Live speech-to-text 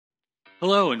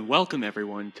Hello and welcome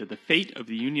everyone to the Fate of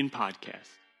the Union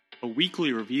podcast, a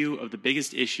weekly review of the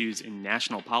biggest issues in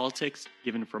national politics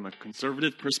given from a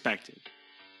conservative perspective.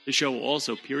 The show will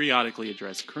also periodically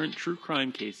address current true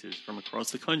crime cases from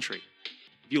across the country.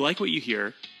 If you like what you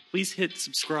hear, please hit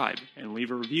subscribe and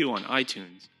leave a review on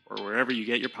iTunes or wherever you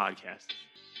get your podcasts.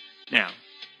 Now,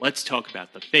 let's talk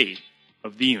about the fate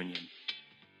of the Union.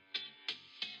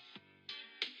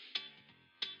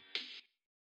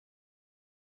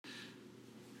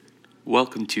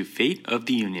 Welcome to Fate of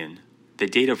the Union. The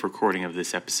date of recording of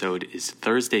this episode is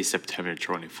Thursday, September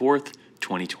 24th,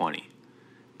 2020.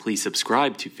 Please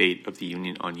subscribe to Fate of the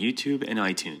Union on YouTube and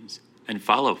iTunes, and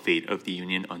follow Fate of the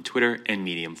Union on Twitter and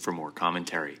Medium for more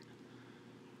commentary.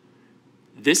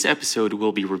 This episode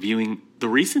will be reviewing the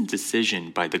recent decision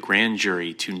by the grand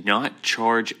jury to not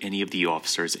charge any of the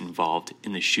officers involved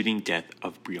in the shooting death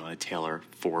of Breonna Taylor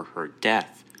for her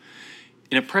death.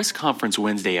 In a press conference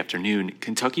Wednesday afternoon,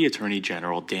 Kentucky Attorney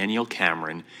General Daniel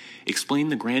Cameron explained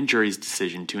the grand jury's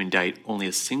decision to indict only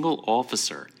a single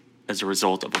officer as a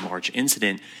result of a March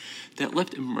incident that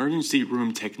left emergency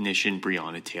room technician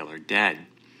Breonna Taylor dead.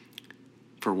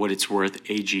 For what it's worth,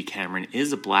 A.G. Cameron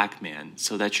is a black man,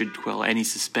 so that should quell any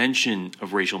suspension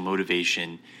of racial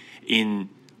motivation in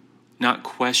not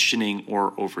questioning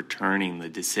or overturning the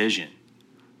decision.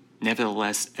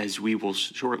 Nevertheless, as we will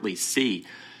shortly see,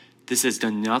 this has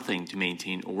done nothing to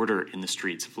maintain order in the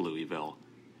streets of Louisville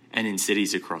and in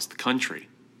cities across the country.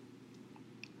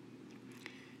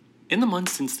 In the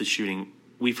months since the shooting,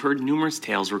 we've heard numerous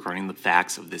tales regarding the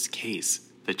facts of this case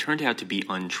that turned out to be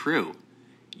untrue,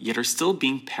 yet are still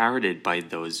being parroted by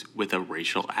those with a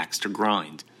racial axe to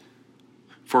grind.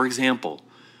 For example,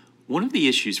 one of the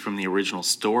issues from the original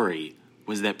story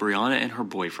was that Breonna and her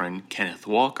boyfriend, Kenneth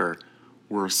Walker,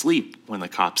 were asleep when the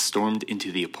cops stormed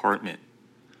into the apartment.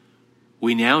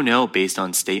 We now know, based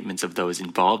on statements of those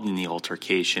involved in the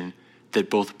altercation, that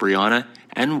both Breonna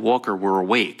and Walker were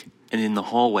awake and in the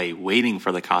hallway waiting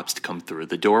for the cops to come through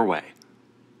the doorway.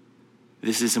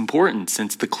 This is important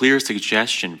since the clear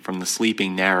suggestion from the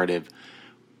sleeping narrative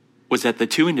was that the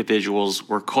two individuals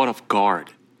were caught off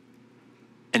guard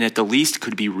and at the least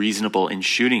could be reasonable in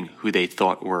shooting who they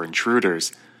thought were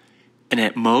intruders, and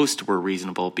at most were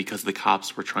reasonable because the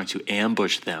cops were trying to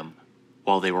ambush them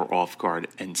while they were off guard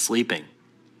and sleeping.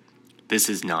 This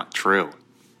is not true.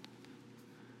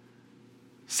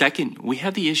 Second, we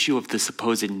have the issue of the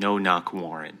supposed no-knock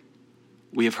warrant.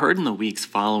 We have heard in the weeks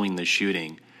following the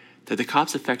shooting that the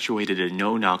cops effectuated a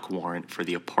no-knock warrant for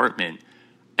the apartment,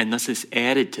 and thus this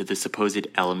added to the supposed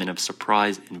element of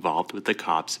surprise involved with the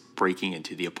cops breaking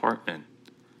into the apartment.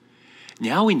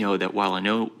 Now we know that while a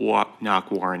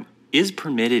no-knock warrant is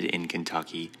permitted in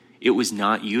Kentucky, it was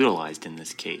not utilized in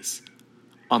this case.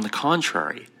 On the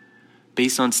contrary,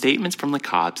 based on statements from the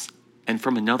cops and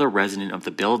from another resident of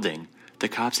the building, the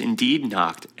cops indeed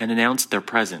knocked and announced their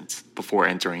presence before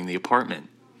entering the apartment.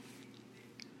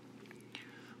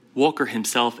 Walker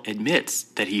himself admits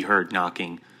that he heard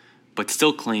knocking, but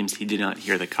still claims he did not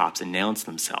hear the cops announce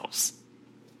themselves.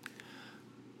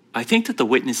 I think that the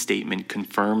witness statement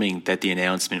confirming that the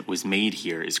announcement was made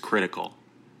here is critical.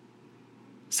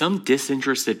 Some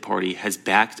disinterested party has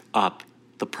backed up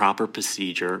the proper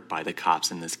procedure by the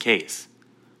cops in this case.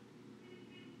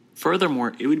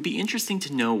 Furthermore, it would be interesting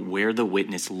to know where the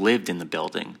witness lived in the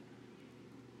building.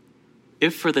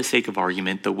 If, for the sake of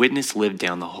argument, the witness lived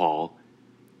down the hall,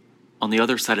 on the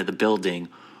other side of the building,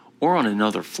 or on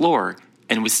another floor,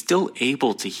 and was still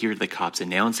able to hear the cops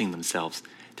announcing themselves,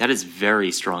 that is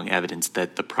very strong evidence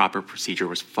that the proper procedure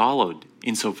was followed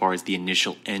insofar as the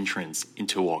initial entrance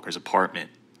into Walker's apartment.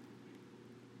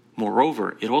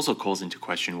 Moreover, it also calls into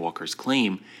question Walker's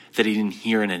claim that he didn't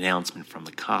hear an announcement from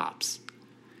the cops.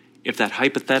 If that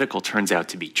hypothetical turns out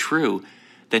to be true,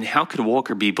 then how could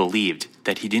Walker be believed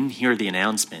that he didn't hear the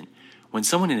announcement when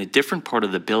someone in a different part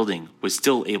of the building was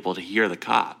still able to hear the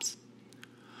cops?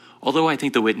 Although I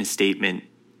think the witness statement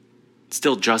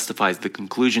still justifies the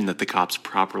conclusion that the cops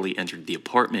properly entered the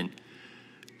apartment,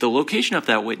 the location of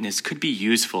that witness could be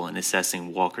useful in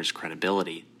assessing Walker's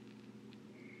credibility.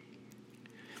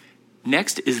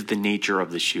 Next is the nature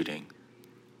of the shooting.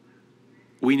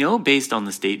 We know based on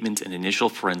the statements and initial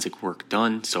forensic work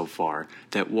done so far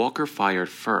that Walker fired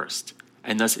first,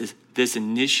 and thus this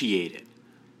initiated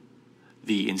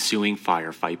the ensuing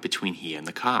firefight between he and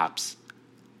the cops.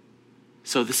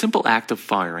 So the simple act of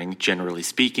firing, generally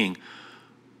speaking,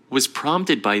 was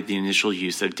prompted by the initial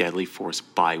use of deadly force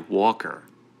by Walker.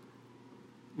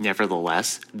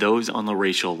 Nevertheless, those on the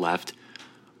racial left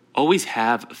always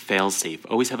have a fail-safe,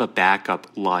 always have a backup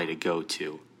lie to go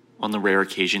to, on the rare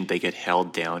occasion they get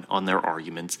held down on their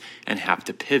arguments and have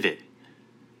to pivot.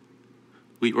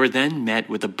 We were then met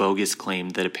with a bogus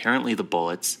claim that apparently the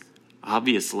bullets,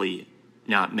 obviously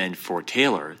not meant for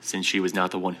Taylor since she was not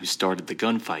the one who started the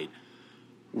gunfight,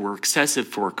 were excessive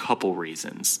for a couple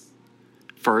reasons.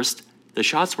 First, the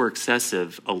shots were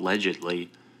excessive, allegedly,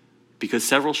 because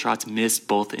several shots missed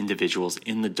both individuals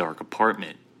in the dark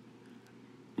apartment,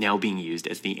 now being used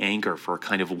as the anchor for a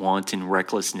kind of wanton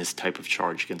recklessness type of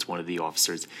charge against one of the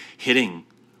officers, hitting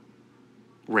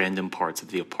random parts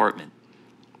of the apartment.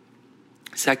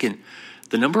 Second,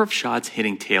 the number of shots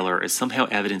hitting Taylor is somehow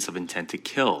evidence of intent to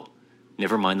kill,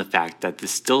 never mind the fact that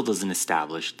this still doesn't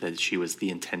establish that she was the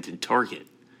intended target.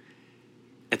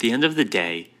 At the end of the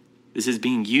day, this is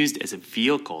being used as a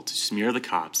vehicle to smear the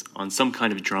cops on some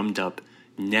kind of drummed-up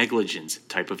negligence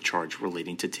type of charge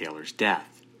relating to Taylor's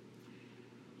death.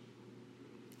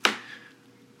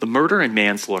 The murder and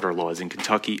manslaughter laws in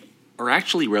Kentucky are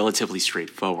actually relatively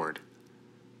straightforward.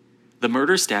 The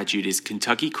murder statute is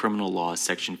Kentucky Criminal Law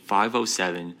Section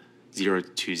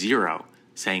 507020,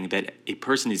 saying that a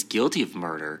person is guilty of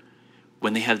murder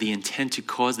when they have the intent to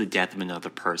cause the death of another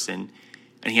person,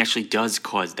 and he actually does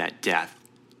cause that death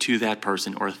to that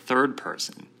person or a third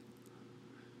person.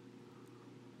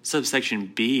 Subsection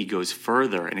B goes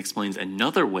further and explains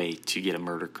another way to get a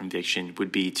murder conviction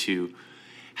would be to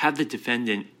have the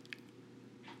defendant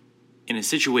in a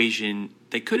situation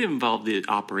that could involve the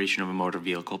operation of a motor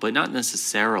vehicle, but not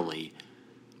necessarily,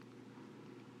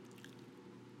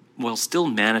 while still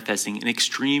manifesting an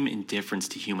extreme indifference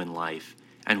to human life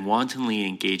and wantonly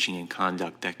engaging in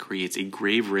conduct that creates a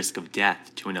grave risk of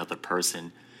death to another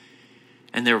person,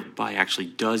 and thereby actually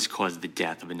does cause the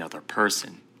death of another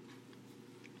person.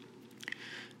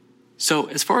 So,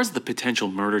 as far as the potential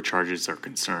murder charges are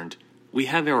concerned, we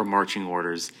have our marching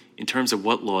orders in terms of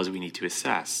what laws we need to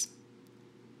assess.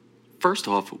 First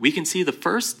off, we can see the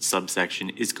first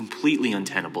subsection is completely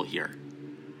untenable here.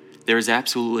 There is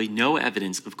absolutely no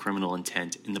evidence of criminal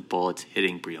intent in the bullets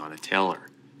hitting Breonna Taylor.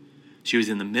 She was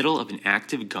in the middle of an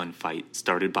active gunfight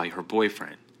started by her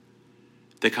boyfriend.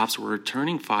 The cops were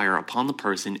returning fire upon the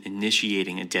person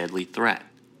initiating a deadly threat.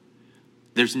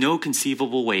 There's no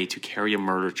conceivable way to carry a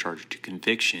murder charge to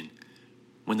conviction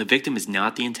when the victim is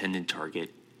not the intended target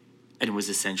and was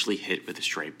essentially hit with a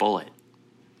stray bullet.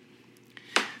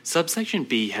 Subsection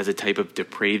B has a type of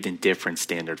depraved indifference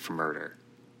standard for murder.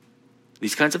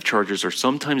 These kinds of charges are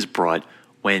sometimes brought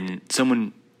when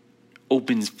someone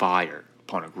opens fire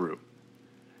upon a group.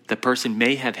 The person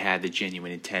may have had the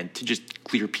genuine intent to just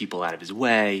clear people out of his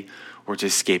way or to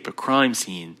escape a crime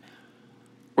scene,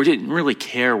 or didn't really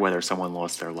care whether someone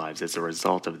lost their lives as a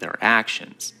result of their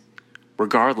actions.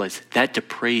 Regardless, that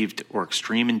depraved or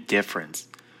extreme indifference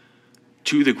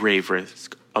to the grave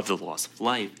risk of the loss of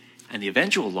life and the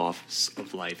eventual loss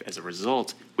of life as a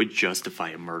result would justify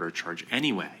a murder charge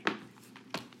anyway.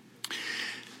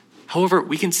 However,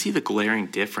 we can see the glaring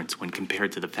difference when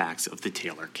compared to the facts of the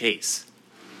Taylor case.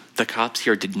 The cops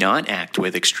here did not act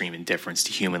with extreme indifference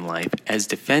to human life as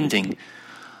defending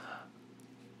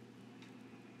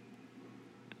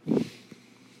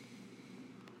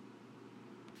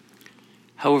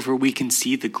However, we can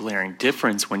see the glaring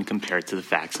difference when compared to the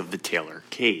facts of the Taylor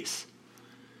case.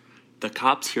 The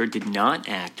cops here did not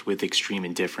act with extreme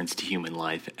indifference to human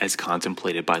life as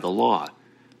contemplated by the law.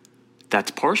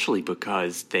 That's partially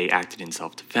because they acted in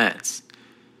self-defense.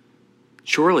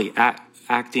 Surely,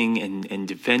 acting and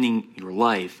defending your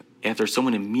life after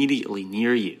someone immediately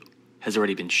near you has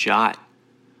already been shot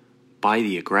by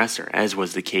the aggressor, as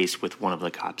was the case with one of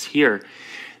the cops here,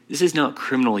 this is not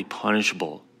criminally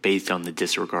punishable based on the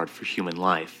disregard for human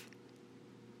life.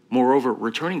 Moreover,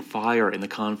 returning fire in the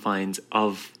confines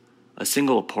of a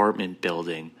single apartment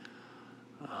building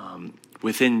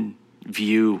within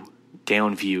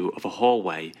down view of a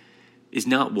hallway is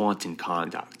not wanton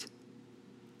conduct.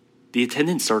 The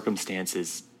attendant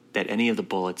circumstances that any of the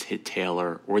bullets hit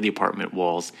Taylor or the apartment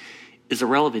walls is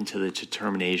irrelevant to the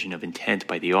determination of intent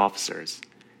by the officers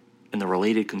and the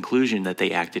related conclusion that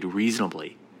they acted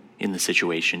reasonably in the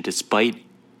situation despite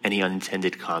any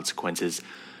unintended consequences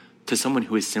to someone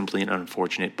who is simply an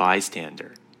unfortunate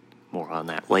bystander. More on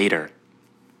that later.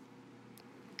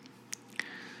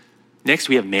 Next,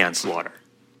 we have manslaughter.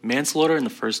 Manslaughter in the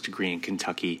first degree in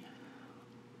Kentucky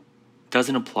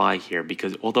doesn't apply here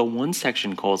because although one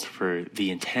section calls for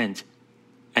the intent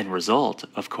and result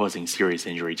of causing serious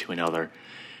injury to another,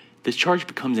 this charge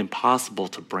becomes impossible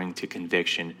to bring to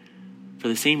conviction for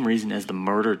the same reason as the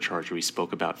murder charge we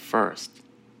spoke about first.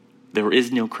 There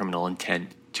is no criminal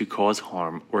intent to cause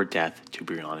harm or death to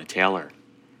Breonna Taylor.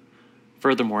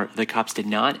 Furthermore, the cops did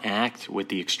not act with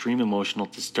the extreme emotional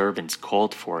disturbance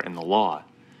called for in the law,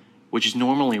 which is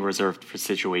normally reserved for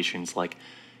situations like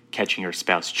catching your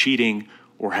spouse cheating,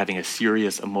 or having a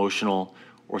serious emotional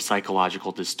or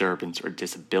psychological disturbance or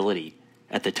disability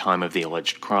at the time of the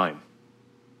alleged crime.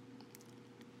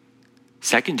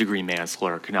 Second-degree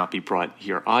manslaughter cannot be brought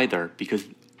here either because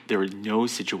there are no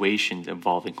situations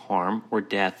involving harm or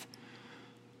death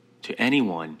to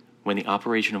anyone when the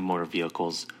operation of motor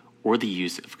vehicles or the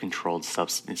use of controlled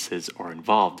substances are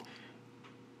involved,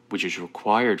 which is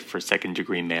required for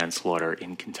second-degree manslaughter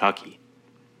in Kentucky.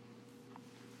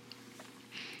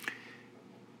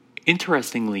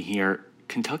 Interestingly here,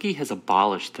 Kentucky has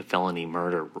abolished the felony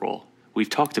murder rule. We've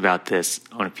talked about this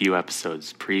on a few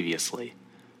episodes previously.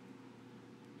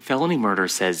 Felony murder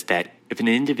says that if an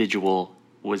individual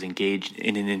was engaged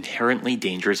in an inherently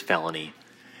dangerous felony,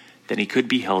 then he could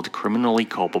be held criminally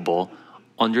culpable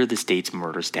under the state's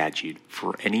murder statute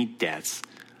for any deaths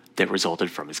that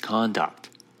resulted from his conduct,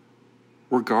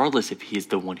 regardless if he is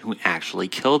the one who actually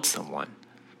killed someone.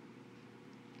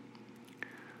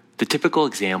 The typical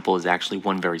example is actually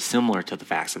one very similar to the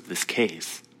facts of this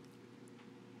case.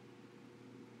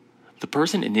 The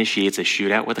person initiates a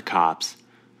shootout with the cops,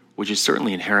 which is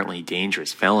certainly inherently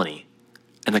dangerous felony,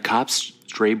 and the cop's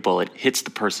stray bullet hits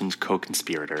the person's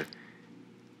co-conspirator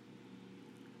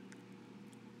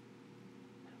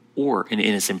or an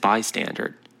innocent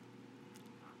bystander.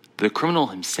 The criminal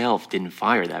himself didn't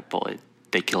fire that bullet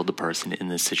that killed the person in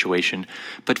this situation,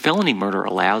 but felony murder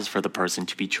allows for the person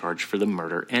to be charged for the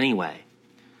murder anyway.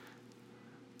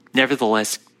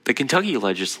 Nevertheless, the Kentucky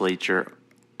legislature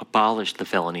abolished the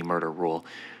felony murder rule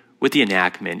with the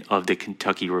enactment of the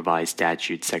Kentucky Revised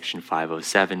Statute Section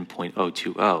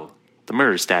 507.020, the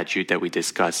murder statute that we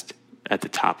discussed at the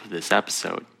top of this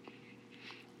episode.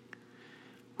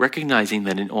 Recognizing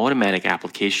that an automatic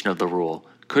application of the rule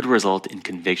could result in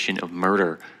conviction of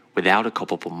murder without a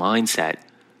culpable mindset,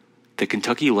 the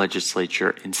Kentucky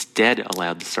legislature instead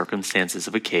allowed the circumstances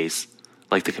of a case,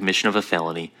 like the commission of a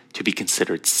felony, to be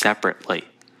considered separately.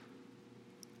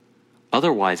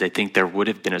 Otherwise, I think there would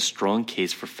have been a strong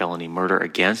case for felony murder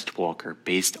against Walker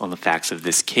based on the facts of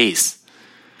this case.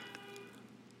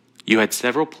 You had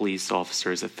several police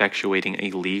officers effectuating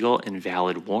a legal and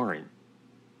valid warrant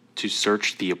to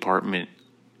search the apartment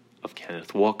of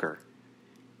Kenneth Walker.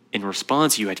 In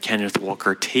response, you had Kenneth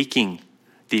Walker taking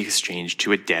the exchange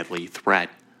to a deadly threat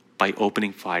by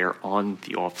opening fire on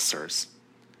the officers.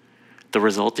 The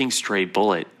resulting stray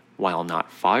bullet, while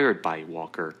not fired by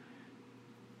Walker,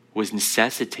 was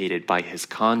necessitated by his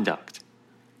conduct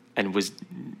and was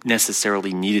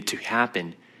necessarily needed to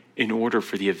happen in order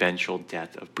for the eventual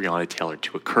death of Breonna Taylor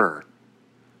to occur.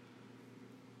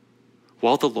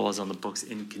 While the laws on the books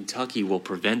in Kentucky will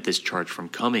prevent this charge from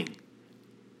coming,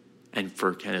 and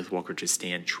for Kenneth Walker to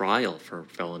stand trial for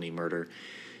felony murder,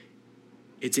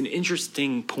 it's an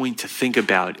interesting point to think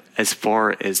about as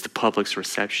far as the public's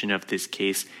reception of this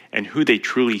case and who they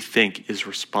truly think is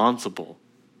responsible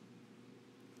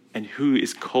and who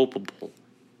is culpable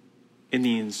in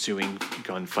the ensuing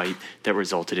gunfight that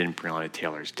resulted in Breonna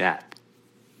Taylor's death.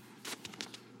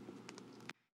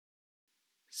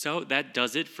 So that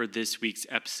does it for this week's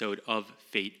episode of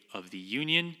Fate of the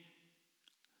Union.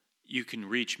 You can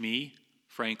reach me,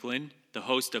 Franklin, the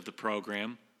host of the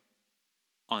program,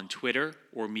 on Twitter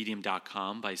or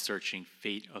Medium.com by searching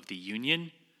Fate of the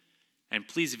Union. And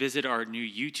please visit our new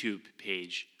YouTube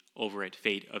page over at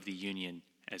Fate of the Union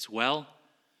as well.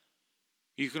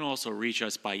 You can also reach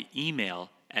us by email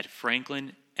at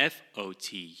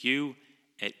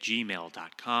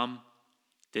franklinfotu@gmail.com.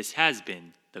 This has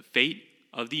been the Fate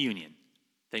of the Union.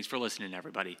 Thanks for listening,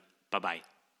 everybody. Bye-bye.